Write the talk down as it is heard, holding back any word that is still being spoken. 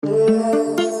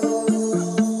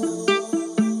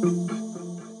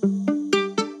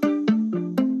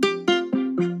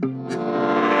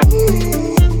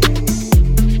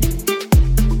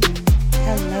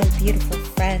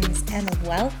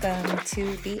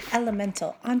the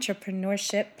Elemental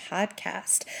Entrepreneurship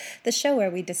Podcast, the show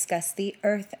where we discuss the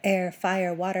earth, air,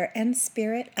 fire, water, and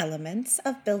spirit elements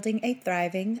of building a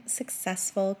thriving,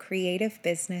 successful, creative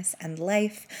business and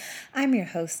life. I'm your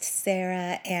host,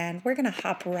 Sarah, and we're going to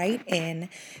hop right in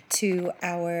to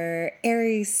our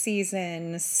Aries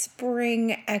season,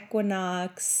 spring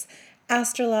equinox,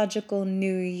 astrological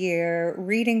new year,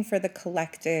 reading for the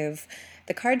collective.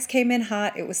 The cards came in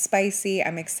hot. It was spicy.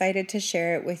 I'm excited to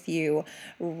share it with you.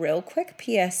 Real quick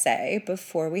PSA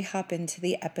before we hop into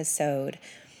the episode.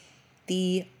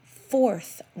 The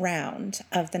fourth round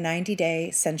of the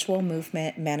 90-day sensual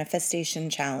movement manifestation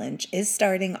challenge is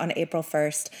starting on April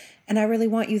 1st, and I really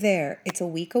want you there. It's a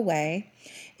week away.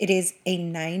 It is a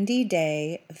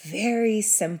 90-day, very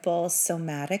simple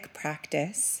somatic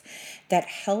practice that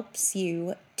helps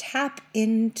you tap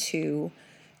into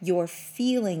your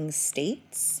feeling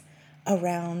states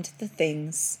around the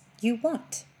things you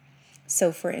want.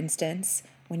 So for instance,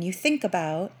 when you think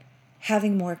about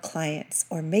having more clients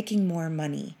or making more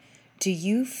money, do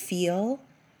you feel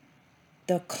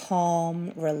the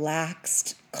calm,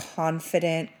 relaxed,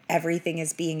 confident, everything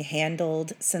is being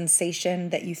handled sensation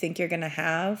that you think you're going to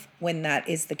have when that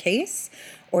is the case?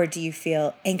 Or do you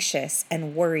feel anxious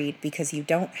and worried because you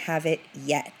don't have it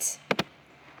yet?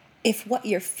 If what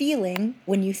you're feeling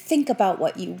when you think about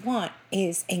what you want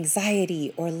is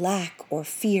anxiety or lack or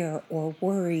fear or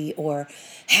worry or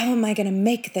how am I going to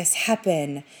make this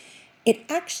happen, it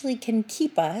actually can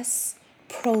keep us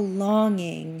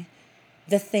prolonging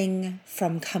the thing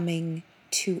from coming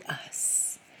to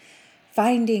us.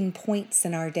 Finding points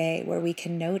in our day where we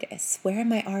can notice, where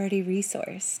am I already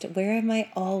resourced? Where am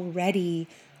I already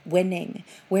winning?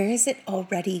 Where is it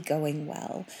already going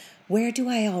well? Where do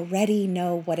I already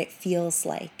know what it feels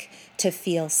like to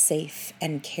feel safe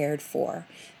and cared for?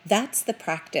 That's the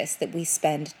practice that we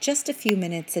spend just a few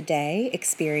minutes a day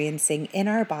experiencing in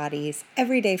our bodies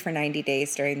every day for 90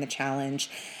 days during the challenge.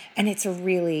 And it's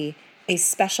really a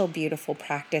special, beautiful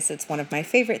practice. It's one of my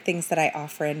favorite things that I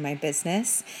offer in my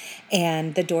business.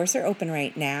 And the doors are open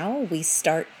right now. We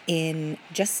start in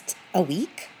just a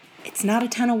week. It's not a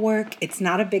ton of work. It's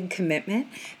not a big commitment.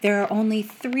 There are only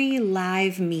 3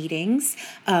 live meetings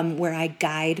where I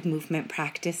guide movement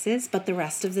practices, but the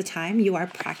rest of the time you are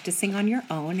practicing on your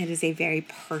own. It is a very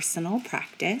personal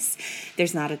practice.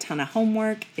 There's not a ton of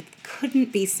homework. It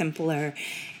couldn't be simpler,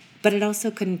 but it also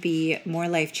couldn't be more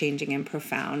life-changing and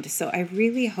profound. So I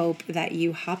really hope that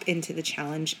you hop into the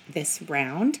challenge this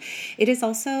round. It is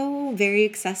also very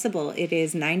accessible. It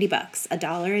is $90,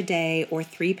 $1 a day, or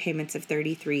 3 payments of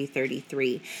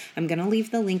 $33.33. I'm going to leave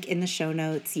the link in the show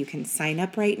notes. You can sign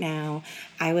up right now.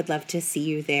 I would love to see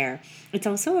you there. It's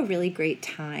also a really great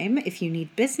time if you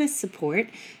need business support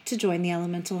to join the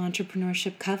Elemental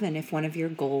Entrepreneurship Coven. If one of your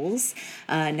goals,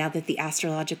 now that the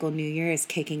astrological new year is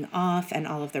kicking off and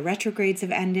all of the retrogrades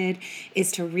have ended,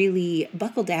 is to really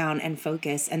buckle down and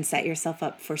focus and set yourself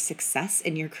up for success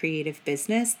in your creative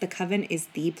business, the Coven is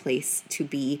the place to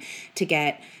be to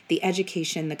get the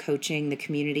education, the coaching, the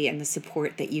community, and the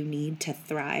support that you need to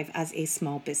thrive as a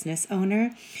small business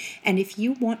owner. And if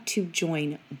you want to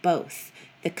join both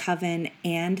the Coven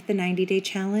and the 90-day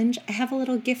challenge, I have a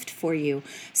little gift for you.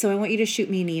 So I want you to shoot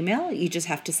me an email. You just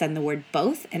have to send the word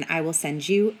both, and I will send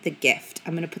you the gift.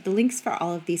 I'm going to put the links for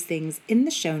all of these things in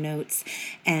the show notes.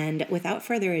 And without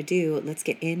further ado, let's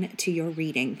get into your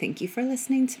reading. Thank you for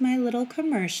listening to my little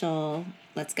commercial.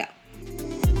 Let's go.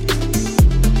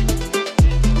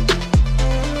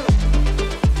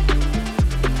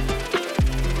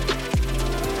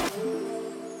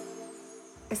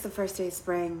 It's the first day of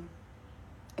spring.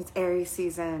 It's Aries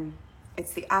season.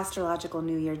 It's the astrological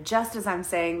new year. Just as I'm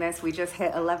saying this, we just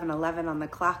hit 11:11 on the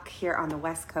clock here on the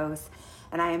West Coast.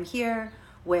 And I am here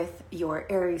with your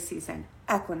Aries season,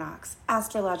 Equinox,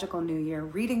 astrological new year,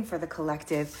 reading for the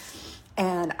collective.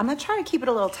 And I'm going to try to keep it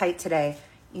a little tight today.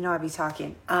 You know, I'll be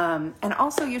talking. And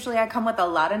also, usually I come with a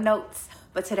lot of notes.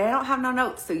 But today I don't have no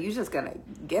notes, so you're just going to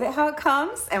get it how it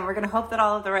comes. And we're going to hope that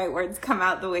all of the right words come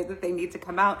out the way that they need to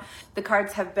come out. The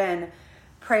cards have been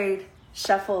prayed,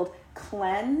 shuffled,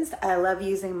 cleansed. I love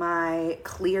using my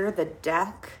Clear the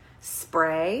Deck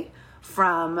spray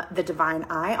from the Divine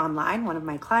Eye online. One of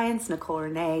my clients, Nicole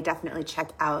Renee, definitely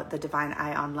check out the Divine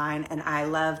Eye online. And I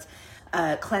loved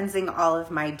cleansing all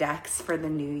of my decks for the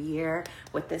new year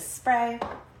with this spray.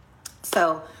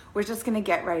 So we're just going to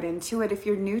get right into it. If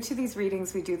you're new to these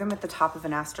readings, we do them at the top of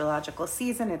an astrological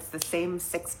season. It's the same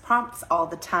 6 prompts all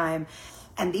the time.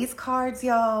 And these cards,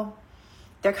 y'all,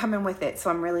 they're coming with it. So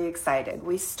I'm really excited.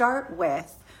 We start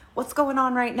with what's going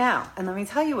on right now. And let me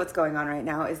tell you what's going on right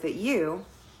now is that you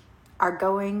are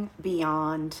going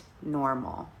beyond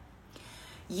normal.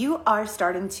 you are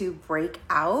starting to break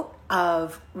out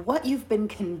of what you've been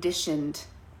conditioned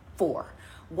for,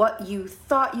 what you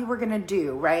thought you were going to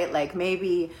do, right? Like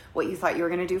maybe what you thought you were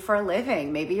going to do for a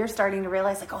living. Maybe you're starting to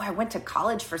realize like, oh, I went to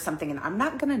college for something and I'm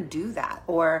not going to do that.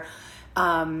 Or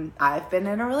I've been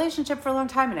in a relationship for a long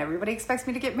time and everybody expects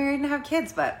me to get married and have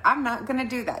kids, but I'm not going to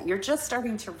do that. You're just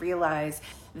starting to realize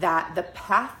that the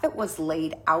path that was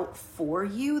laid out for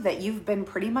you, that you've been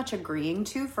pretty much agreeing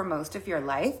to for most of your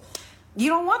life, you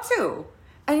don't want to,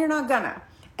 and you're not gonna.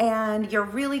 And you're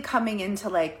really coming into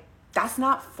like, that's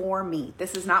not for me.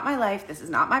 This is not my life. This is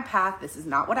not my path. This is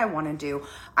not what I want to do.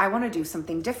 I want to do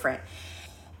something different.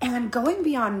 And going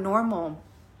beyond normal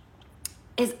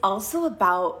is also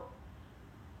about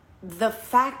the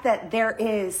fact that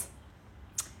there's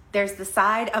the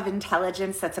side of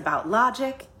intelligence that's about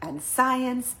logic and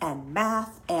science and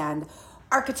math and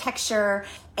architecture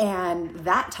and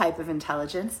that type of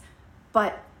intelligence.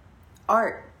 But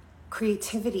art,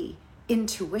 creativity,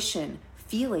 intuition,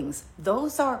 feelings,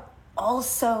 those are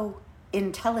also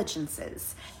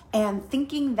intelligences. And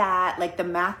thinking that like the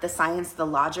math, the science, the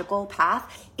logical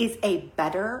path is a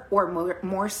better or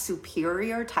more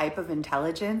superior type of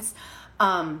intelligence,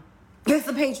 it's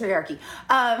the patriarchy.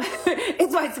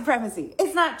 It's white supremacy.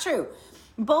 It's not true.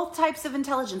 Both types of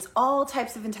intelligence, all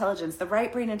types of intelligence, the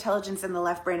right brain intelligence and the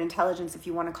left brain intelligence, if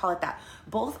you want to call it that,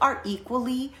 both are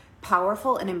equally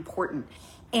powerful and important.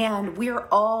 And we're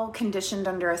all conditioned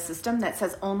under a system that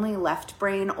says only left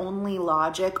brain, only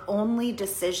logic, only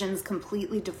decisions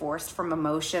completely divorced from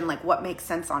emotion, like what makes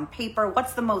sense on paper,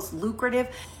 what's the most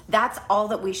lucrative. That's all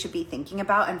that we should be thinking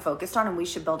about and focused on, and we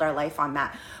should build our life on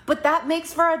that. But that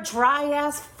makes for a dry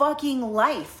ass fucking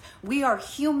life. We are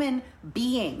human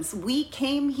beings. We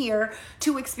came here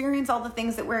to experience all the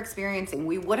things that we're experiencing.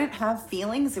 We wouldn't have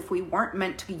feelings if we weren't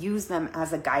meant to use them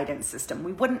as a guidance system.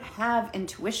 We wouldn't have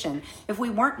intuition if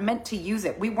we weren't meant to use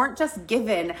it. We weren't just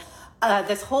given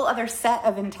this whole other set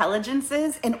of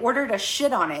intelligences in order to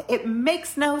shit on it. It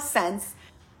makes no sense.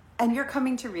 And you're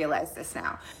coming to realize this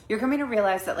now. You're coming to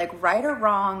realize that like right or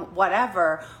wrong,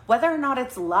 whatever, whether or not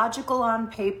it's logical on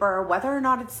paper, whether or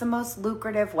not it's the most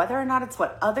lucrative, whether or not it's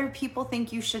what other people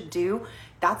think you should do,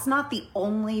 that's not the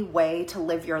only way to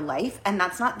live your life. And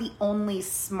that's not the only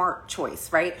smart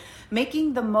choice, right?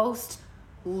 Making the most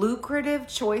lucrative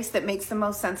choice that makes the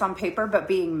most sense on paper, but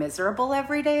being miserable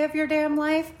every day of your damn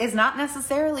life is not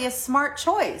necessarily a smart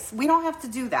choice. We don't have to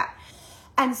do that.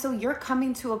 And so you're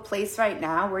coming to a place right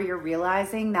now where you're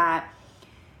realizing that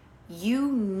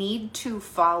you need to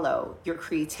follow your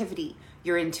creativity,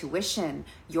 your intuition,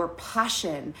 your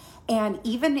passion. And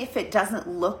even if it doesn't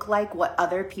look like what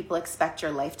other people expect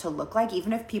your life to look like,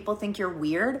 even if people think you're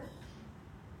weird,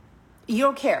 you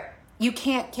don't care. You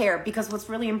can't care, because what's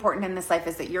really important in this life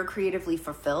is that you're creatively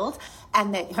fulfilled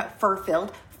and that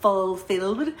fulfilled,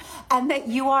 and that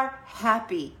you are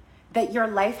happy, that your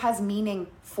life has meaning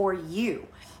for you.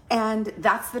 And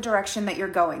that's the direction that you're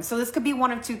going. So this could be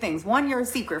one of two things. One, you're a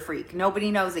secret freak. Nobody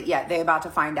knows it yet. They're about to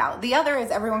find out. The other is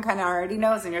everyone kind of already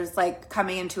knows, and you're just like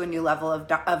coming into a new level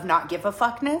of not give a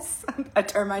fuckness, a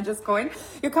term I just coined.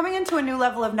 You're coming into a new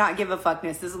level of not give a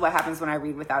fuckness. This is what happens when I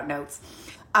read without notes.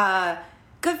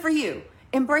 Good for you.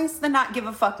 Embrace the not give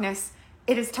a fuckness.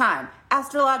 It is time.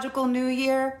 Astrological New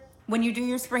Year. When you do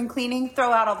your spring cleaning,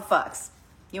 throw out all the fucks.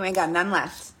 You ain't got none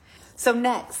left. So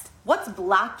next, what's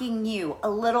blocking you a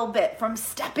little bit from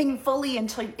stepping fully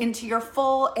into your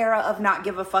full era of not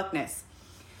give a fuckness?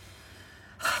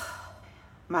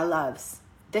 My loves,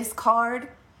 this card,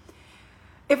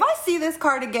 if I see this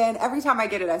card again, every time I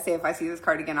get it, I say, if I see this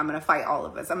card again, I'm going to fight all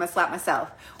of us. I'm going to slap myself.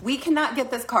 We cannot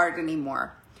get this card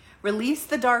anymore. Release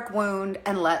the dark wound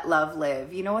and let love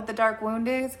live. You know what the dark wound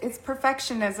is? It's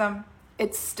perfectionism.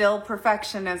 It's still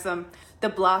perfectionism. The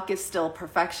block is still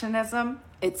perfectionism.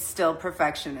 It's still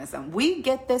perfectionism. We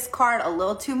get this card a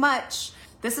little too much.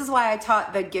 This is why I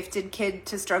taught the Gifted Kid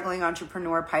to Struggling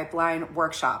Entrepreneur Pipeline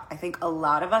workshop. I think a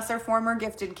lot of us are former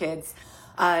gifted kids.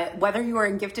 Whether you were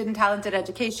in gifted and talented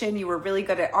education, you were really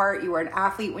good at art, you were an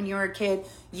athlete when you were a kid,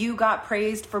 you got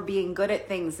praised for being good at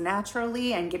things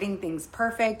naturally and getting things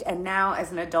perfect. And now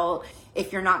as an adult,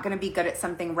 if you're not going to be good at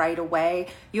something right away,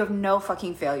 you have no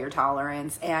fucking failure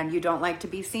tolerance, and you don't like to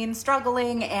be seen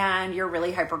struggling, and you're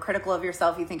really hypercritical of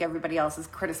yourself. You think everybody else is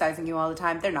criticizing you all the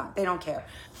time. They're not. They don't care.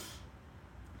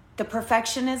 The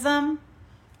perfectionism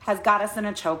has got us in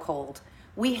a chokehold.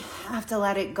 We have to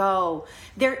let it go.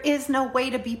 There is no way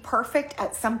to be perfect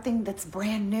at something that's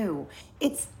brand new.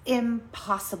 It's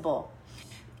impossible.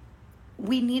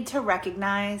 We need to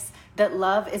recognize that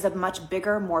love is a much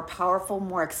bigger, more powerful,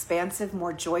 more expansive,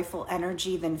 more joyful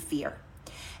energy than fear.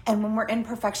 And when we're in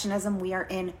perfectionism, we are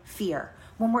in fear.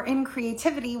 When we're in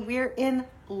creativity, we're in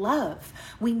love.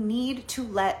 We need to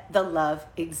let the love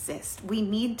exist. We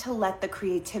need to let the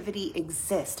creativity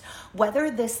exist. Whether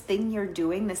this thing you're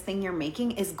doing, this thing you're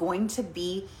making is going to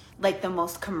be like the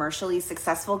most commercially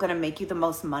successful, going to make you the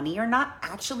most money or not,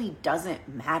 actually doesn't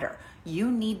matter.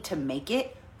 You need to make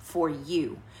it for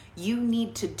you. You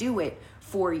need to do it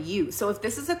for you. So if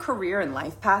this is a career and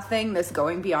life path thing, this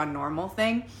going beyond normal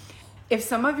thing, if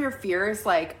some of your fear is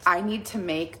like, I need to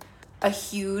make a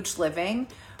huge living,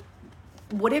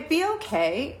 would it be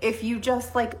okay if you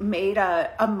just like made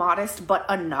a modest but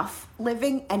enough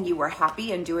living and you were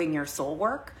happy and doing your soul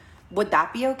work? Would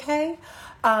that be okay?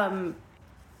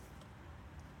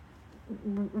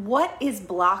 What is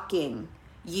blocking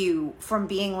you from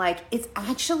being like, it's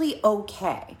actually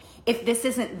okay if this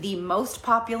isn't the most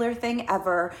popular thing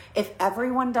ever, if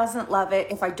everyone doesn't love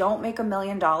it, if I don't make $1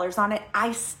 million on it,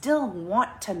 I still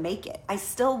want to make it. I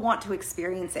still want to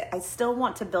experience it. I still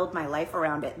want to build my life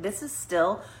around it. This is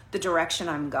still the direction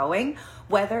I'm going,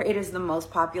 whether it is the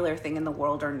most popular thing in the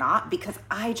world or not, because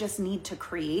I just need to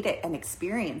create it and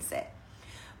experience it.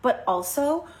 But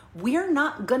also, we're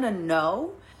not gonna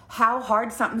know how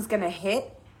hard something's gonna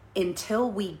hit until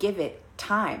we give it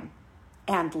time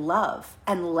and love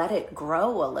and let it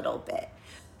grow a little bit.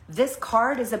 This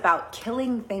card is about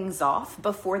killing things off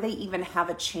before they even have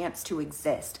a chance to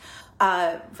exist.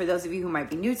 For those of you who might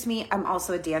be new to me, I'm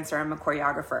also a dancer, I'm a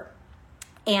choreographer.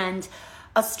 And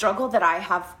a struggle that I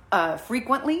have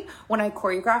frequently when I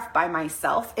choreograph by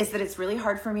myself is that it's really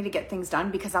hard for me to get things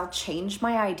done because I'll change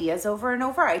my ideas over and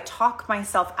over. I talk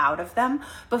myself out of them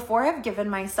before I've given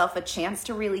myself a chance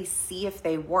to really see if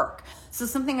they work. So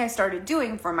something I started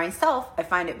doing for myself, I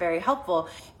find it very helpful,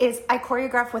 is I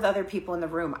choreograph with other people in the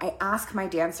room. I ask my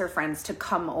dancer friends to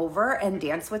come over and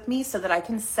dance with me so that I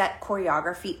can set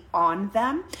choreography on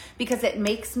them, because it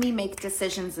makes me make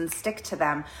decisions and stick to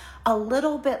them a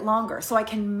little bit longer. So I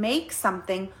can make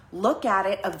something, look at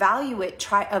it, evaluate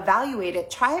it,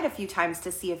 try it a few times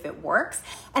to see if it works.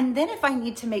 And then if I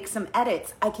need to make some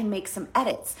edits, I can make some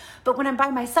edits. But when I'm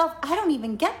by myself, I don't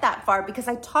even get that far because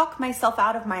I talk myself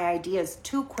out of my ideas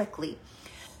too quickly.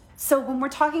 So when we're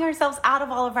talking ourselves out of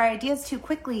all of our ideas too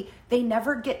quickly, they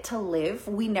never get to live.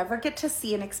 We never get to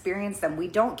see and experience them. We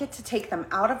don't get to take them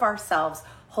out of ourselves,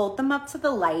 hold them up to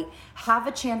the light, have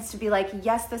a chance to be like,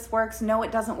 yes, this works. No,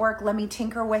 it doesn't work. Let me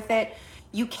tinker with it.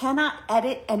 You cannot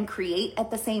edit and create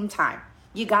at the same time.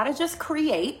 You got to just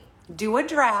create, do a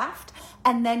draft,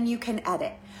 and then you can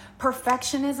edit.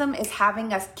 Perfectionism is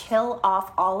having us kill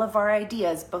off all of our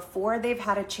ideas before they've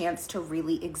had a chance to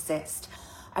really exist.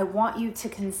 I want you to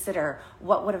consider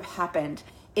what would have happened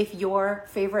if your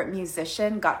favorite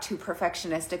musician got too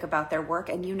perfectionistic about their work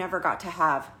and you never got to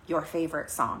have your favorite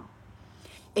song.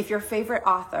 If your favorite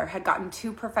author had gotten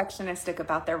too perfectionistic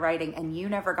about their writing and you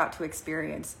never got to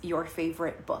experience your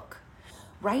favorite book.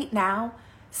 Right now,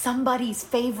 somebody's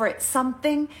favorite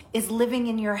something is living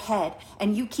in your head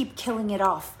and you keep killing it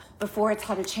off before it's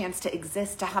had a chance to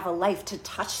exist, to have a life, to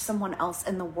touch someone else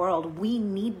in the world. We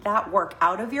need that work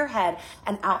out of your head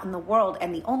and out in the world.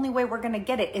 And the only way we're going to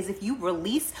get it is if you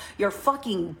release your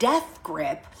fucking death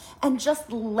grip and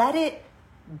just let it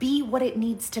be what it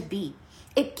needs to be.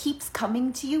 It keeps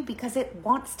coming to you because it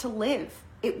wants to live.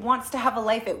 It wants to have a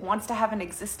life. It wants to have an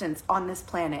existence on this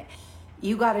planet.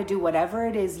 You got to do whatever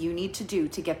it is you need to do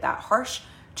to get that harsh,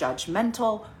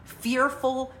 judgmental,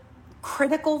 fearful,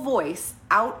 critical voice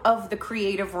out of the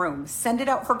creative room. Send it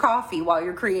out for coffee while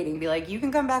you're creating. Be like, you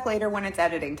can come back later when it's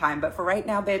editing time, but for right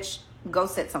now, bitch, go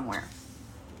sit somewhere.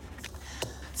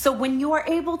 So when you are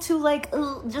able to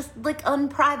just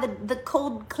unpry the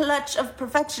cold clutch of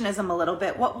perfectionism a little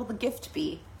bit, what will the gift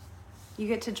be? You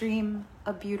get to dream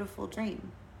a beautiful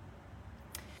dream.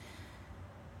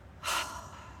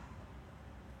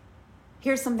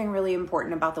 Here's something really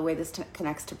important about the way this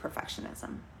connects to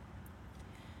perfectionism.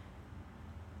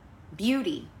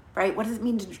 Beauty, right? What does it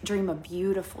mean to dream a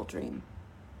beautiful dream?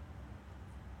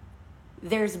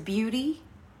 There's beauty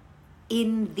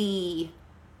in the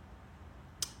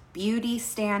beauty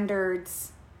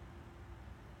standards,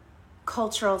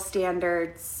 cultural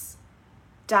standards,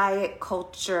 diet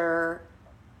culture,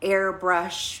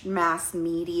 airbrush, mass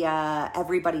media,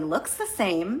 everybody looks the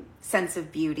same sense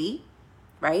of beauty,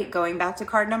 right? Going back to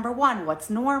card number 1, what's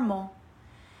normal?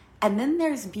 And then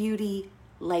there's beauty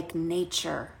like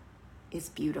nature is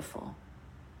beautiful,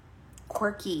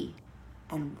 quirky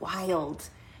and wild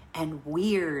and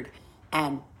weird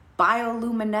and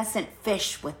bioluminescent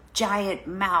fish with giant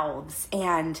mouths,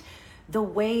 and the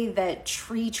way that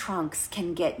tree trunks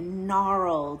can get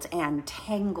gnarled and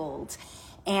tangled,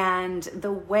 and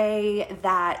the way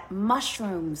that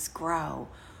mushrooms grow.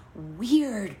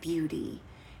 Weird beauty.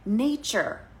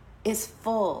 Nature is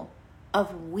full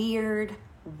of weird,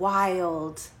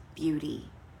 wild beauty.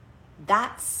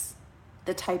 That's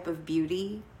the type of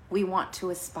beauty we want to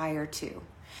aspire to.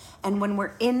 And when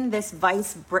we're in this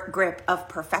vice grip of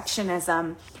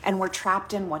perfectionism and we're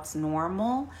trapped in what's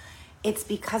normal, it's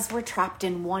because we're trapped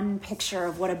in one picture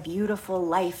of what a beautiful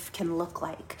life can look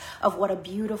like, of what a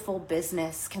beautiful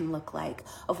business can look like,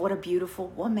 of what a beautiful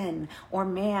woman or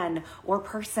man or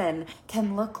person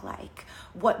can look like,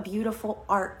 what beautiful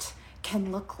art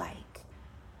can look like.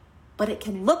 But it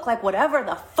can look like whatever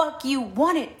the fuck you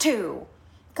want it to.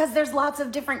 Because there's lots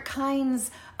of different kinds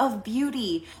of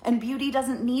beauty, and beauty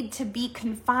doesn't need to be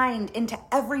confined into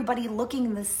everybody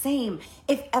looking the same.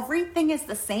 If everything is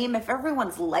the same, if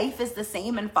everyone's life is the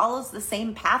same and follows the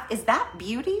same path, is that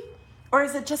beauty? Or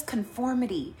is it just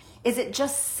conformity? Is it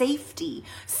just safety?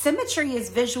 Symmetry is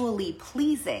visually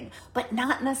pleasing, but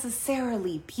not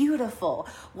necessarily beautiful.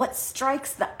 What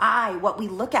strikes the eye, what we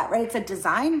look at, right? It's a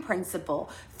design principle.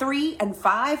 3 and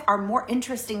 5 are more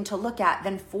interesting to look at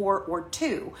than 4 or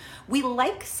 2. We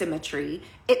like symmetry.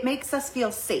 It makes us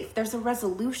feel safe. There's a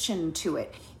resolution to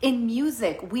it. In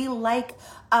music, we like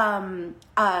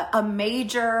a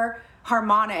major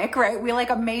harmonic, right? We like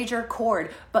a major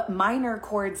chord, but minor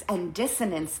chords and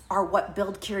dissonance are what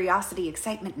build curiosity,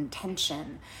 excitement, and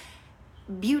tension.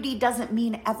 Beauty doesn't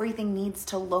mean everything needs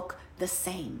to look the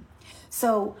same.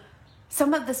 So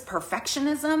some of this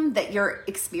perfectionism that you're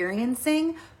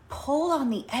experiencing, pull on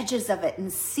the edges of it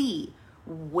and see,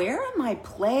 where am I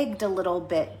plagued a little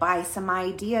bit by some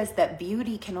ideas that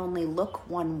beauty can only look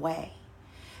one way?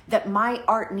 That my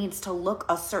art needs to look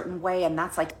a certain way and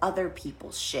that's like other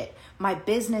people's shit. My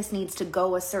business needs to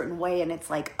go a certain way and it's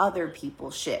like other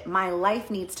people's shit. My life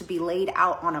needs to be laid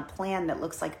out on a plan that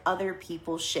looks like other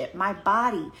people's shit. My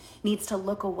body needs to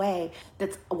look a way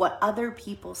that's what other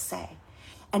people say.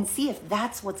 And see if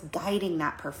that's what's guiding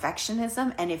that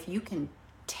perfectionism, and if you can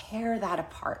tear that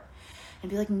apart and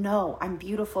be like, no, I'm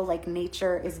beautiful like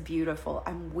nature is beautiful.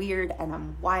 I'm weird and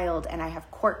I'm wild and I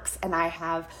have quirks and I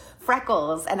have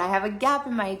freckles and I have a gap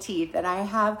in my teeth and I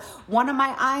have one of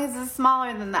my eyes is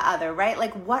smaller than the other, right?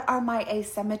 Like, what are my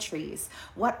asymmetries?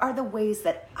 What are the ways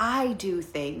that I do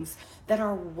things that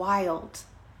are wild,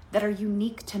 that are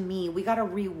unique to me? We got to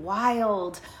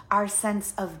rewild our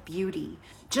sense of beauty.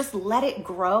 Just let it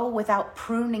grow without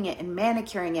pruning it and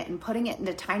manicuring it and putting it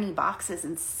into tiny boxes,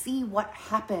 and see what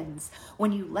happens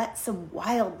when you let some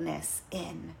wildness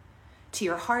in to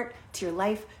your heart, to your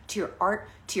life, to your art,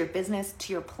 to your business,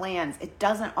 to your plans. It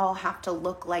doesn't all have to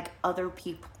look like other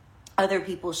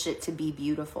people's shit to be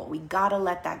beautiful. We gotta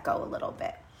let that go a little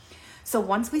bit. So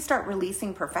once we start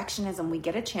releasing perfectionism, we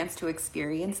get a chance to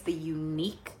experience the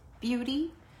unique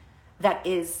beauty that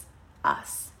is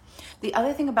us. The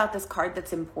other thing about this card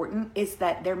that's important is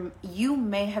that you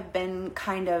may have been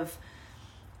kind of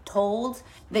told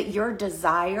that your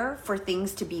desire for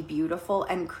things to be beautiful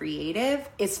and creative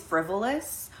is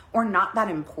frivolous or not that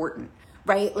important,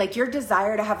 right? Like, your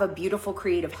desire to have a beautiful,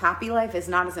 creative, happy life is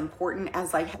not as important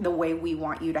as like the way we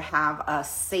want you to have a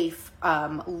safe,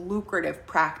 lucrative,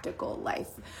 practical life.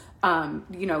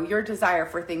 Your desire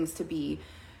for things to be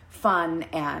fun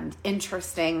and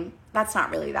interesting, that's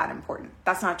not really that important.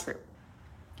 That's not true.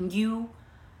 You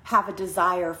have a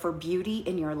desire for beauty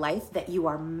in your life that you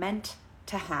are meant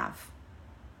to have.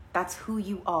 That's who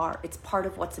you are. It's part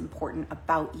of what's important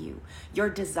about you. Your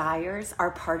desires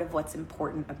are part of what's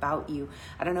important about you.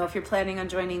 I don't know if you're planning on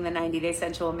joining the 90-Day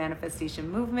Sensual Manifestation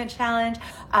Movement Challenge.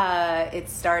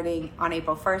 It's starting on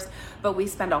April 1st, but we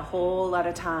spend a whole lot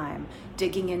of time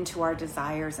digging into our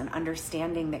desires and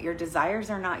understanding that your desires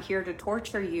are not here to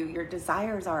torture you. Your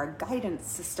desires are a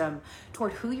guidance system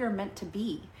toward who you're meant to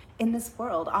be in this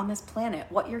world, on this planet,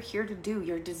 what you're here to do.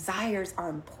 Your desires are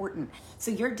important. So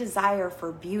your desire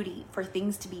for beauty, for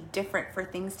things to be different, for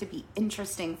things to be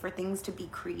interesting, for things to be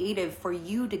creative, for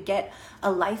you to get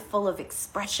a life full of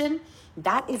expression,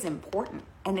 that is important.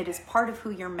 And it is part of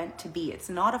who you're meant to be. It's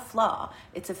not a flaw,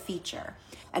 it's a feature.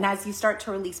 And as you start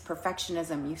to release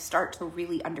perfectionism, you start to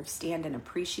really understand and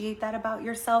appreciate that about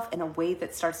yourself in a way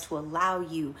that starts to allow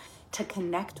you to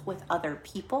connect with other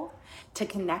people, to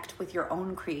connect with your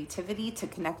own creativity, to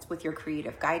connect with your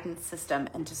creative guidance system,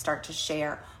 and to start to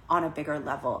share on a bigger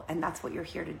level. And that's what you're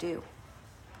here to do.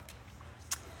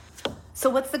 So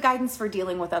what's the guidance for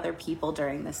dealing with other people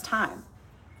during this time?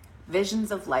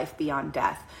 Visions of life beyond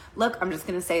death. Look, I'm just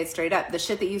going to say it straight up. The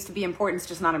shit that used to be important is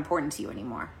just not important to you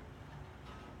anymore.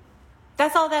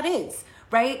 That's all that is,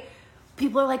 right?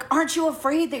 People are like, aren't you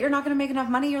afraid that you're not going to make enough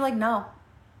money? You're like, no.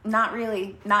 not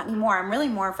really, not anymore. I'm really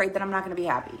more afraid that I'm not going to be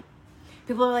happy.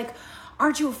 People are like,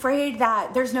 aren't you afraid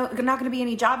that there's not going to be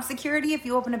any job security if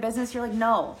you open a business? You're like,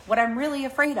 no. What I'm really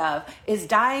afraid of is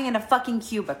dying in a fucking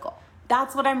cubicle.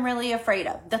 That's what I'm really afraid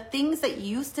of. The things that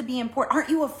used to be important. Aren't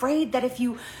you afraid that if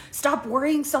you stop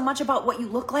worrying so much about what you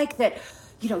look like that,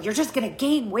 you know, you're just going to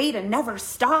gain weight and never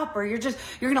stop, or you're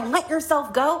going to let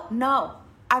yourself go? No,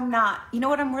 I'm not. You know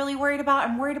what I'm really worried about?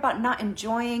 I'm worried about not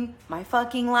enjoying my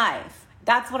fucking life.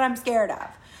 That's what I'm scared of.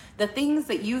 The things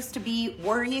that used to be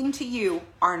worrying to you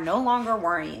are no longer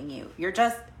worrying you.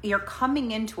 You're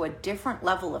coming into a different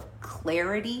level of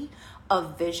clarity,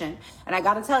 of vision. And I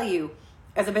got to tell you,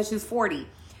 as a bitch who's 40,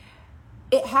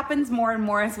 it happens more and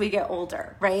more as we get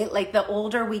older, right? Like the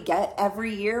older we get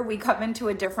every year, we come into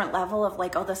a different level of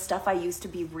like, oh, the stuff I used to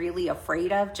be really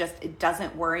afraid of, just it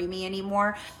doesn't worry me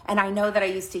anymore. And I know that I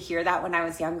used to hear that when I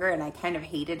was younger, and I kind of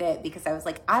hated it because I was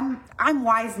like, I'm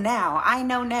wise now. I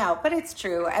know now. But it's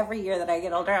true. Every year that I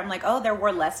get older, I'm like, oh, there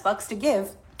were less fucks to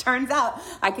give. Turns out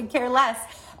I could care less.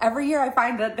 Every year I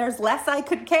find that there's less I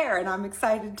could care, and I'm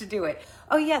excited to do it.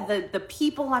 Oh yeah, the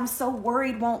people I'm so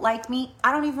worried won't like me,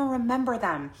 I don't even remember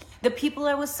them. The people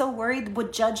I was so worried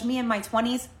would judge me in my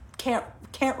 20s, can't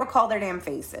recall their damn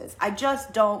faces. I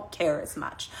just don't care as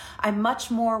much. I'm much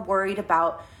more worried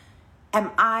about, am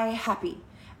I happy?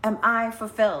 Am I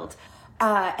fulfilled?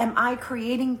 Am I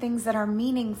creating things that are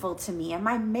meaningful to me? Am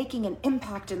I making an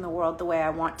impact in the world the way I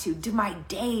want to? Do my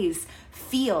days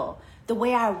feel the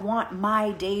way I want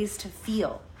my days to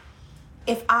feel?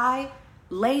 If I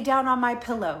lay down on my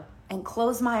pillow and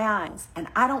close my eyes and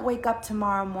I don't wake up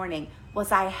tomorrow morning,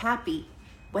 was I happy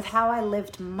with how I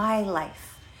lived my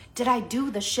life? Did I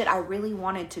do the shit I really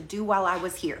wanted to do while I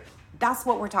was here? That's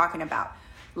what we're talking about.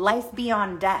 Life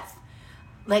beyond death.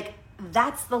 Like,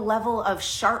 that's the level of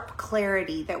sharp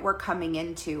clarity that we're coming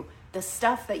into. The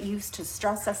stuff that used to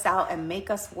stress us out and make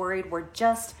us worried, we're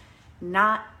just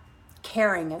not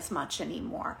caring as much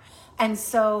anymore. And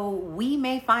so we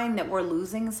may find that we're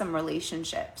losing some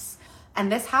relationships.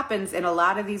 And this happens in a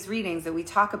lot of these readings that we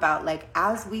talk about. Like,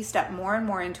 as we step more and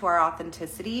more into our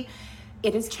authenticity,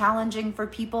 it is challenging for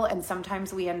people. And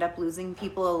sometimes we end up losing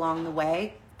people along the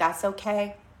way. That's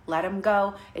okay. Let them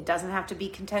go. It doesn't have to be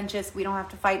contentious. We don't have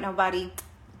to fight nobody.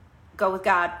 Go with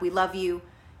God. We love you.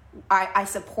 I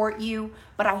support you,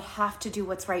 but I have to do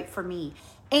what's right for me.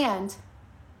 And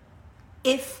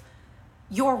if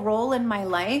your role in my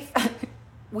life,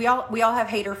 we all have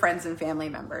hater friends and family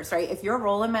members, right? If your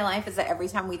role in my life is that every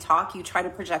time we talk, you try to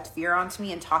project fear onto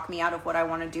me and talk me out of what I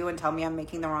want to do and tell me I'm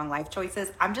making the wrong life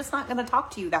choices, I'm just not going to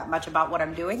talk to you that much about what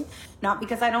I'm doing. Not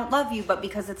because I don't love you, but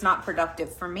because it's not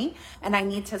productive for me. And I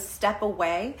need to step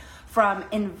away from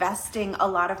investing a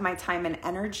lot of my time and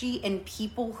energy in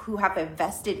people who have a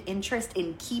vested interest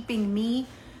in keeping me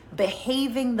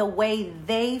behaving the way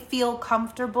they feel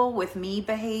comfortable with me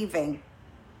behaving.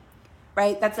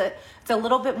 Right? It's a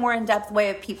little bit more in-depth way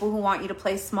of people who want you to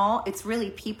play small. It's really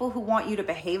people who want you to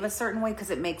behave a certain way because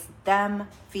it makes them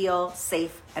feel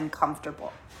safe and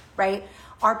comfortable, right?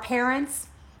 Our parents,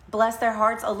 bless their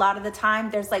hearts, a lot of the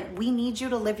time, there's like, we need you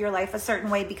to live your life a certain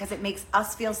way because it makes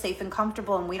us feel safe and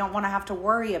comfortable, and we don't want to have to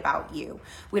worry about you.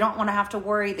 We don't want to have to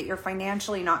worry that you're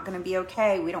financially not going to be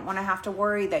okay. We don't want to have to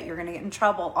worry that you're going to get in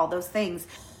trouble, all those things.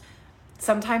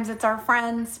 Sometimes it's our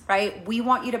friends, right? We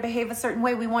want you to behave a certain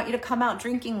way. We want you to come out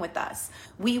drinking with us.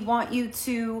 We want you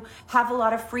to have a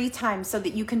lot of free time so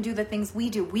that you can do the things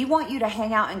we do. We want you to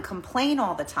hang out and complain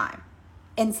all the time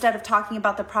instead of talking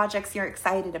about the projects you're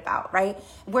excited about, right?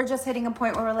 We're just hitting a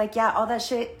point where we're like, yeah, all that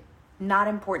shit, not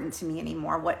important to me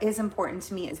anymore. What is important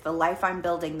to me is the life I'm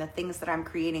building, the things that I'm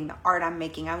creating, the art I'm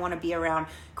making. I want to be around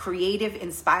creative,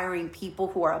 inspiring people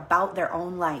who are about their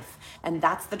own life. And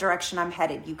that's the direction I'm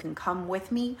headed. You can come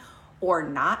with me or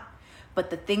not.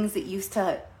 But the things that used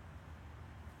to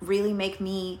really make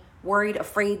me worried,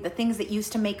 afraid, the things that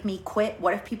used to make me quit,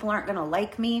 what if people aren't going to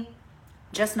like me?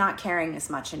 Just not caring as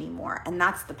much anymore. And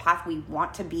that's the path we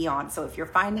want to be on. So if you're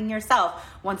finding yourself,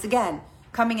 once again,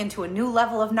 coming into a new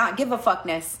level of not give a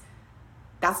fuckness,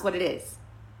 that's what it is.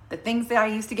 The things that I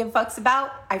used to give fucks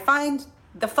about, I find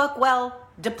the fuck well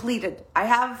depleted. I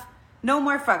have no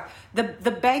more fuck. The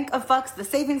bank of fucks, the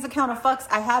savings account of fucks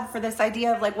I had for this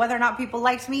idea of like whether or not people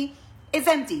liked me is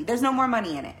empty. There's no more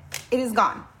money in it. It is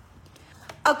gone.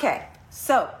 Okay,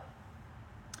 so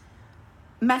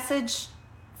message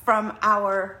from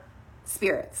our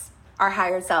spirits, our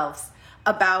higher selves,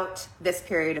 about this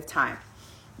period of time.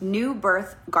 New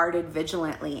birth guarded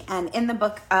vigilantly. And in the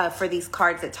book for these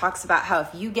cards, it talks about how if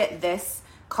you get this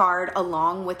card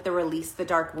along with the release the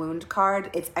dark wound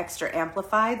card, it's extra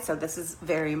amplified. So this is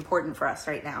very important for us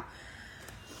right now.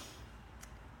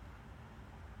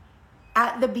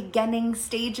 At the beginning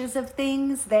stages of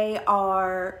things, they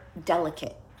are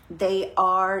delicate. They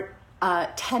are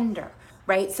tender,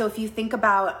 right? So if you think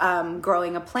about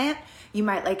growing a plant, you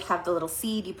might like have the little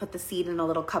seed, you put the seed in a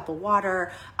little cup of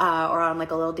water or on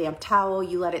like a little damp towel,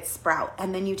 you let it sprout.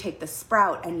 And then you take the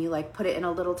sprout and you like put it in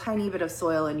a little tiny bit of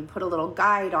soil and you put a little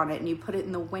guide on it and you put it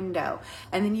in the window.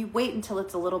 And then you wait until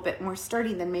it's a little bit more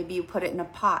sturdy. Then maybe you put it in a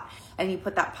pot and you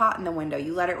put that pot in the window.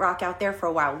 You let it rock out there for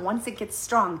a while. Once it gets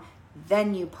strong,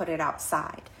 then you put it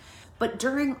outside. But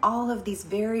during all of these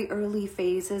very early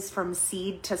phases from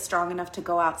seed to strong enough to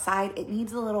go outside, it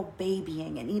needs a little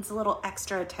babying. It needs a little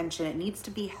extra attention. It needs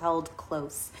to be held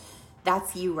close.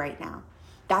 That's you right now.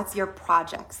 That's your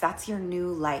projects. That's your new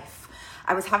life.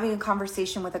 I was having a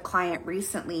conversation with a client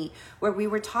recently where we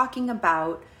were talking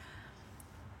about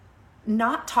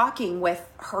not talking with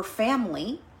her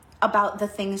family about the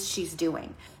things she's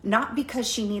doing. Not because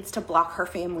she needs to block her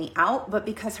family out, but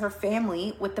because her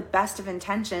family, with the best of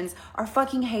intentions, are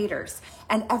fucking haters.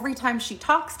 And every time she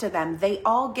talks to them, they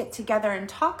all get together and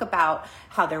talk about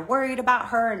how they're worried about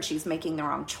her and she's making the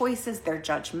wrong choices. They're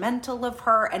judgmental of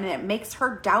her and it makes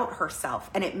her doubt herself.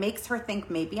 And it makes her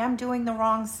think, maybe I'm doing the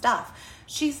wrong stuff.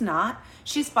 She's not.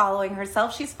 She's following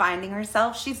herself. She's finding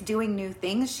herself. She's doing new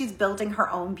things. She's building her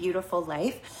own beautiful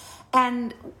life.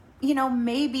 And you know,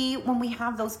 maybe when we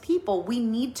have those people, we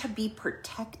need to be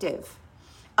protective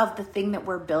of the thing that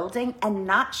we're building and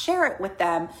not share it with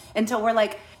them until we're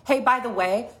like, hey, by the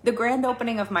way, the grand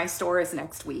opening of my store is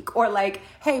next week. Or like,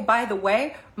 hey, by the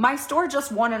way, my store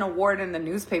just won an award in the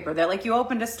newspaper. They're like, you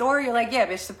opened a store? You're like, yeah,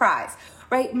 bitch, surprise.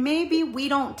 Right? Maybe we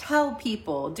don't tell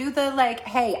people. Do the like,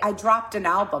 hey, I dropped an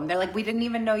album. They're like, we didn't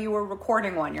even know you were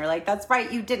recording one. You're like, that's right,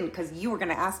 you didn't, because you were going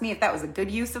to ask me if that was a good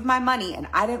use of my money, and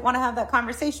I didn't want to have that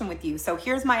conversation with you. So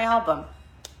here's my album.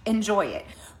 Enjoy it.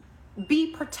 Be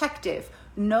protective.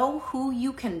 Know who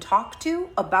you can talk to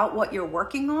about what you're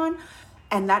working on.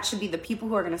 And that should be the people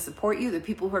who are going to support you, the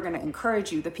people who are going to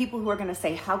encourage you, the people who are going to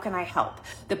say, how can I help?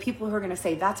 The people who are going to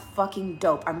say, that's fucking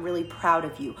dope. I'm really proud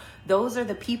of you. Those are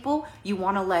the people you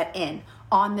want to let in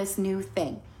on this new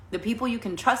thing. The people you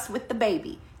can trust with the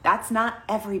baby. That's not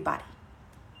everybody.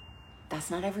 That's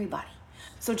not everybody.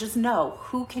 So just know,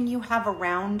 who can you have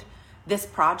around this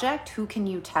project? Who can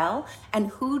you tell?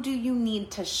 And who do you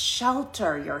need to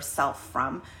shelter yourself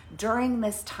from during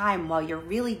this time while you're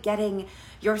really getting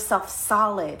yourself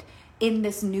solid in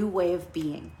this new way of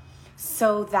being?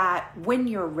 So that when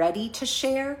you're ready to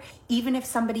share, even if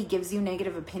somebody gives you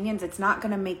negative opinions, it's not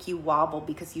going to make you wobble,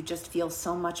 because you just feel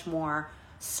so much more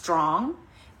strong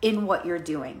in what you're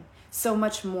doing, so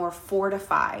much more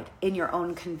fortified in your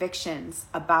own convictions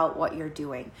about what you're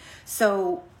doing.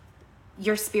 So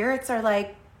your spirits are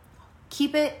like,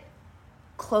 keep it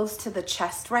close to the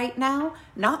chest right now.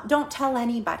 Don't tell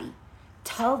anybody.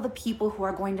 Tell the people who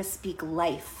are going to speak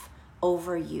life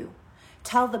over you.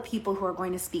 Tell the people who are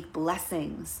going to speak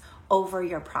blessings over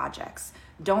your projects.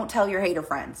 Don't tell your hater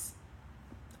friends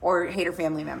or hater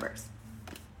family members.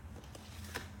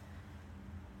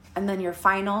 And then your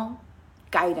final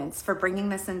guidance for bringing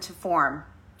this into form,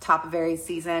 top of Aries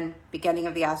season, beginning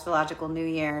of the astrological new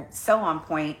year, so on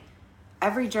point.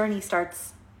 Every journey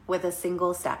starts with a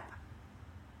single step.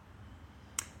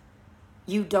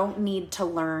 You don't need to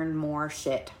learn more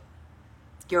shit.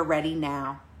 You're ready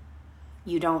now.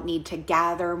 You don't need to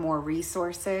gather more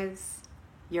resources.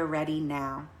 You're ready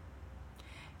now.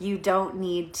 You don't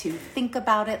need to think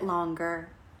about it longer.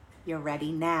 You're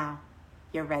ready now.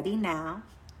 You're ready now.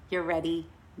 You're ready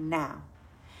now.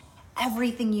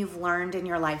 Everything you've learned in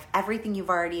your life, everything you've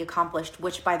already accomplished,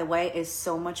 which, by the way, is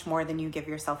so much more than you give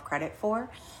yourself credit for.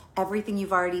 Everything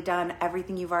you've already done,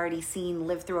 everything you've already seen,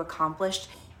 lived through, accomplished,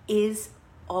 is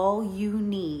all you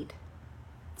need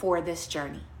for this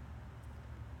journey.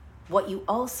 What you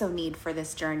also need for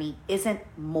this journey isn't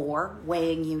more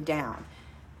weighing you down.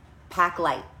 Pack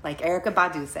light. Like Erykah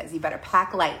Badu says, you better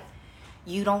pack light.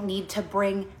 You don't need to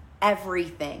bring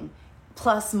everything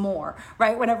plus more,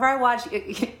 right? Whenever I watch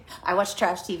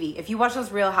trash TV. If you watch those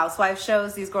Real Housewives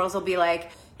shows, these girls will be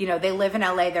like, you know, they live in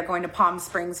LA, they're going to Palm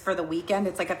Springs for the weekend.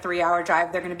 It's like a 3-hour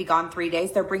drive. They're going to be gone 3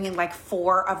 days. They're bringing like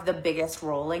 4 of the biggest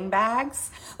rolling bags.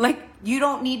 Like, you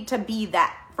don't need to be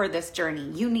that for this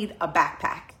journey. You need a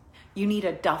backpack. You need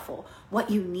a duffel. What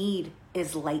you need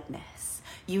is lightness.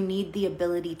 You need the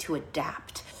ability to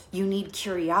adapt. You need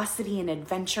curiosity and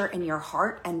adventure in your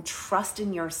heart and trust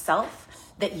in yourself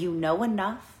that you know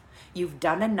enough, you've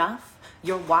done enough,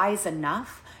 you're wise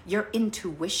enough, your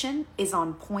intuition is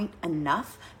on point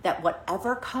enough that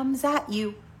whatever comes at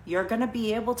you, you're going to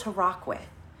be able to rock with.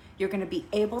 You're going to be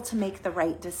able to make the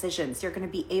right decisions. You're going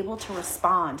to be able to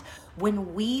respond.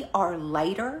 When we are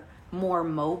lighter more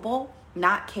mobile,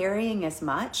 not carrying as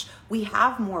much, we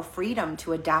have more freedom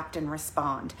to adapt and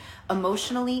respond.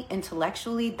 Emotionally,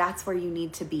 intellectually, that's where you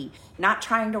need to be. Not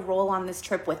trying to roll on this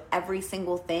trip with every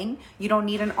single thing. You don't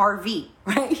need an RV,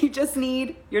 right? You just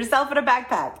need yourself in a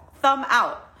backpack, thumb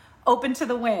out, open to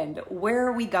the wind. Where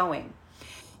are we going?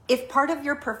 If part of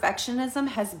your perfectionism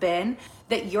has been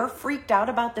that you're freaked out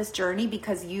about this journey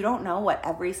because you don't know what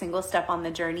every single step on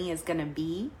the journey is going to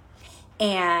be,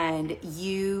 and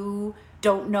you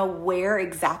don't know where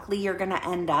exactly you're going to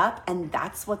end up, and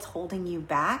that's what's holding you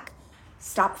back,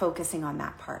 stop focusing on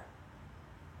that part.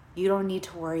 You don't need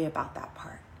to worry about that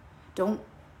part. Don't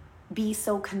be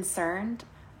so concerned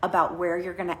about where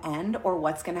you're going to end or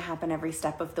what's going to happen every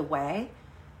step of the way.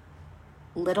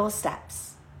 Little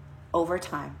steps over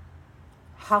time.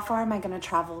 How far am I going to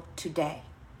travel today?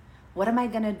 What am I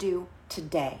going to do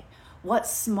today? What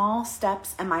small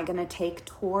steps am I going to take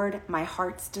toward my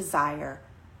heart's desire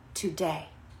today?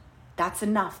 That's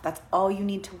enough. That's all you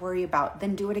need to worry about.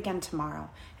 Then do it again tomorrow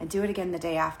and do it again the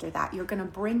day after that. You're going to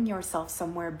bring yourself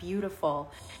somewhere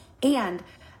beautiful. And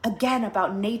again,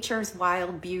 about nature's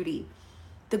wild beauty.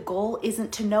 The goal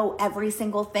isn't to know every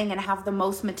single thing and have the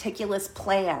most meticulous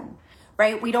plan,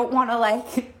 right? We don't want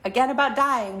to again about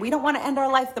dying, we don't want to end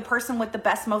our life the person with the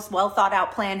best, most well thought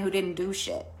out plan who didn't do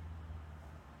shit.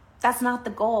 That's not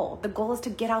the goal. The goal is to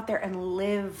get out there and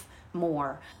live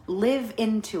more, live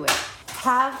into it.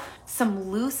 Have some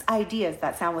loose ideas.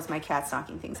 That sound was my cat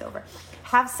knocking things over.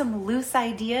 Have some loose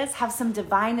ideas, have some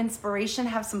divine inspiration,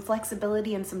 have some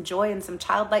flexibility and some joy and some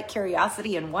childlike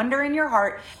curiosity and wonder in your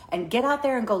heart, and get out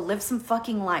there and go live some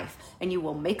fucking life. And you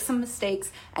will make some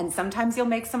mistakes, and sometimes you'll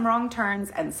make some wrong turns,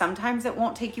 and sometimes it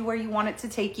won't take you where you want it to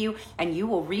take you, and you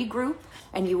will regroup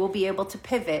and you will be able to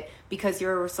pivot because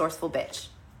you're a resourceful bitch.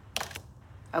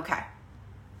 Okay.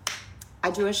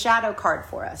 I drew a shadow card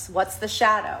for us. What's the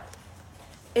shadow?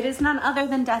 It is none other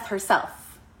than death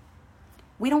herself.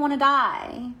 We don't want to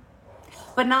die,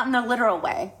 but not in the literal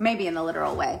way. Maybe in the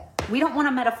literal way. We don't want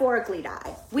to metaphorically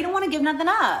die. We don't want to give nothing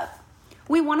up.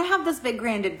 We want to have this big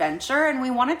grand adventure, and we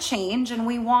want to change, and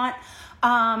we want,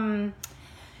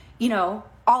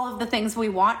 all of the things we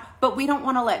want, but we don't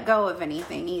want to let go of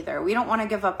anything either. We don't want to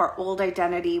give up our old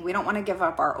identity. We don't want to give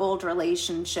up our old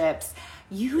relationships.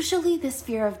 Usually this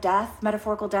fear of death,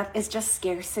 metaphorical death, is just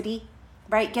scarcity,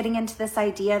 right? Getting into this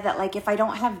idea that if I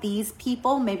don't have these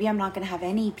people, maybe I'm not going to have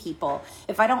any people.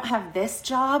 If I don't have this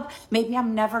job, maybe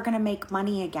I'm never going to make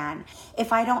money again.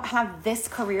 If I don't have this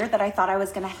career that I thought I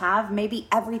was going to have, maybe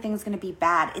everything's going to be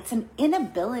bad. It's an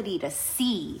inability to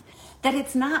see that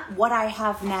it's not what I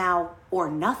have now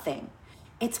or nothing.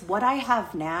 It's what I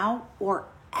have now or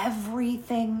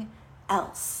everything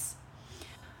else.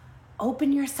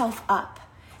 Open yourself up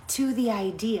to the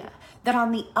idea that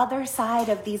on the other side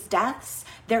of these deaths,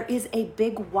 there is a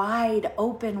big, wide,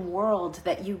 open world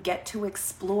that you get to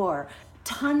explore.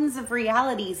 Tons of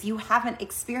realities you haven't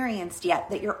experienced yet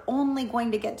that you're only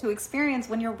going to get to experience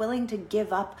when you're willing to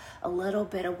give up a little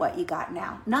bit of what you got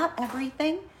now. Not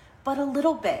everything, but a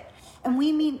little bit. And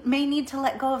we may need to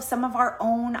let go of some of our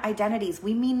own identities.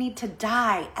 We may need to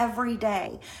die every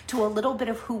day to a little bit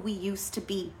of who we used to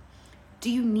be. Do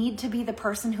you need to be the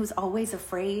person who's always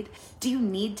afraid? Do you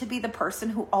need to be the person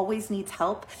who always needs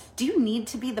help? Do you need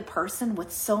to be the person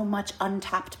with so much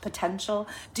untapped potential?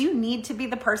 Do you need to be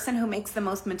the person who makes the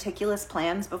most meticulous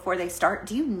plans before they start?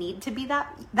 Do you need to be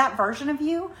that version of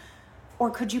you? Or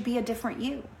could you be a different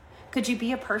you? Could you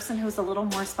be a person who's a little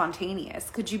more spontaneous?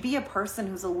 Could you be a person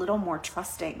who's a little more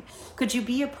trusting? Could you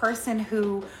be a person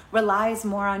who relies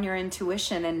more on your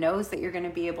intuition and knows that you're going to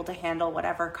be able to handle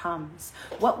whatever comes?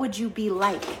 What would you be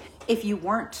like if you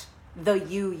weren't the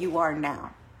you are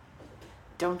now?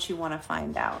 Don't you want to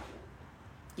find out?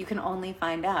 You can only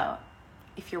find out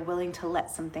if you're willing to let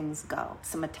some things go,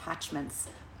 some attachments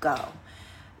go.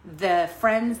 The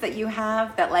friends that you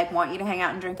have that want you to hang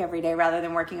out and drink every day rather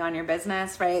than working on your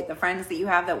business, right? The friends that you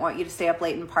have that want you to stay up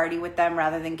late and party with them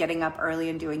rather than getting up early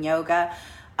and doing yoga.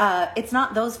 It's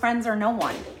not those friends or no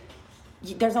one.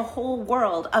 There's a whole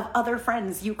world of other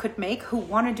friends you could make who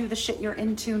want to do the shit you're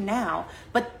into now,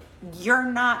 but you're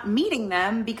not meeting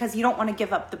them because you don't want to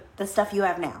give up the stuff you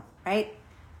have now, right?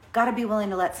 Got to be willing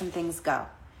to let some things go.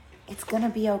 It's going to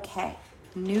be okay.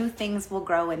 New things will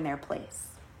grow in their place.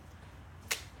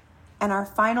 And our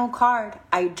final card,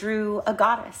 I drew a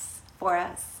goddess for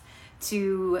us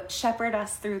to shepherd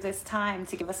us through this time,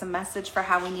 to give us a message for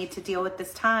how we need to deal with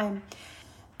this time.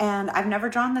 And I've never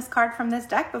drawn this card from this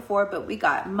deck before, but we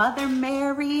got Mother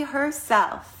Mary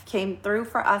herself came through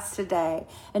for us today.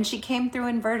 And she came through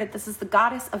inverted. This is the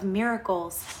goddess of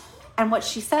miracles. And what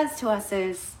she says to us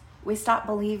is, we stop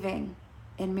believing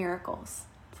in miracles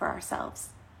for ourselves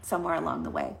somewhere along the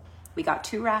way. We got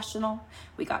too rational,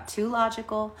 we got too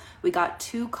logical, we got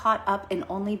too caught up in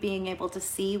only being able to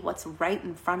see what's right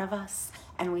in front of us,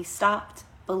 and we stopped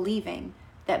believing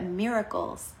that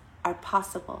miracles are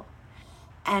possible.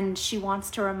 And she wants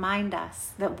to remind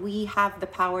us that we have the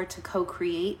power to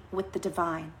co-create with the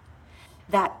divine,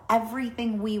 that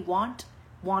everything we want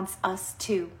wants us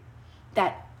too,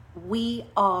 that we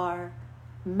are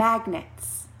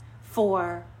magnets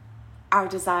for our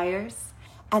desires,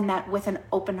 and that with an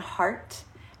open heart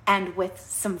and with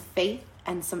some faith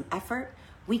and some effort,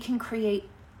 we can create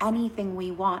anything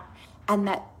we want, and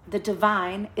that the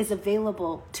divine is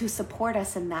available to support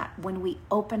us in that when we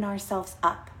open ourselves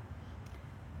up.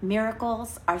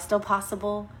 Miracles are still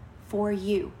possible for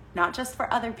you, not just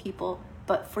for other people,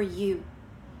 but for you.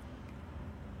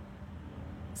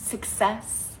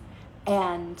 Success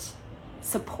and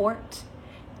support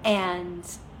and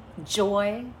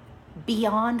joy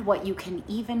beyond what you can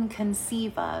even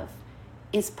conceive of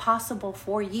is possible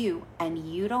for you,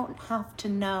 and you don't have to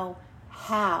know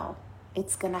how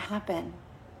it's going to happen.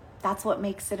 That's what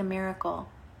makes it a miracle.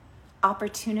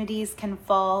 Opportunities can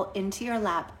fall into your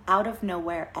lap out of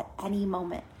nowhere at any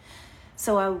moment.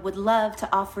 So I would love to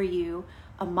offer you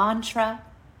a mantra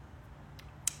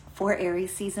for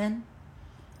Aries season,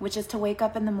 which is to wake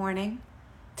up in the morning,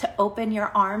 to open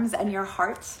your arms and your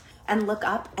heart and look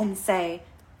up and say,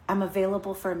 I'm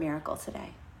available for a miracle today.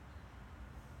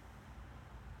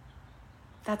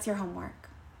 That's your homework.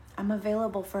 I'm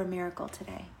available for a miracle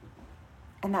today.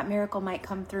 And that miracle might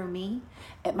come through me.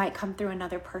 It might come through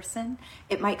another person.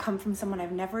 It might come from someone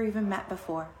I've never even met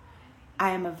before. I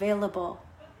am available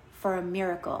for a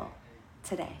miracle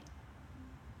today.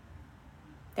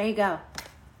 There you go.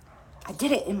 I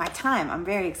did it in my time. I'm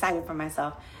very excited for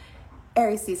myself.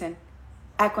 Aries season,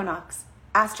 Equinox,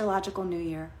 astrological new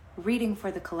year, reading for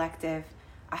the collective.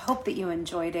 I hope that you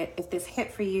enjoyed it. If this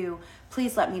hit for you,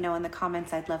 please let me know in the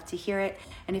comments. I'd love to hear it.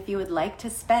 And if you would like to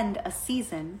spend a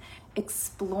season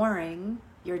exploring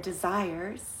your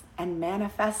desires and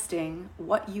manifesting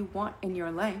what you want in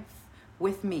your life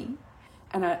with me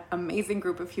and an amazing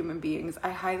group of human beings,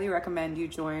 I highly recommend you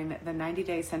join the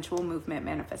 90-Day Sensual Movement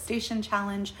Manifestation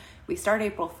Challenge. We start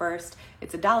April 1st.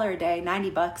 It's $1 a day,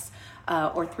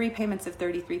 $90, or 3 payments of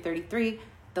 $33.33.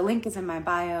 The link is in my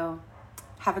bio.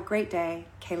 Have a great day.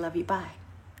 Kay, love you. Bye.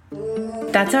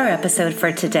 That's our episode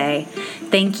for today.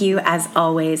 Thank you, as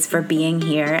always, for being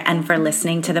here and for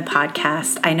listening to the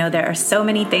podcast. I know there are so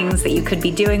many things that you could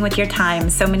be doing with your time,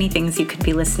 so many things you could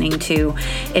be listening to.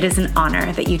 It is an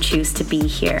honor that you choose to be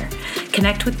here.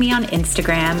 Connect with me on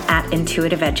Instagram at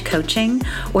Intuitive Edge Coaching,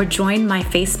 or join my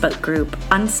Facebook group,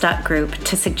 Unstuck Group,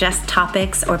 to suggest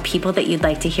topics or people that you'd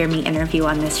like to hear me interview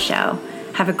on this show.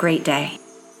 Have a great day.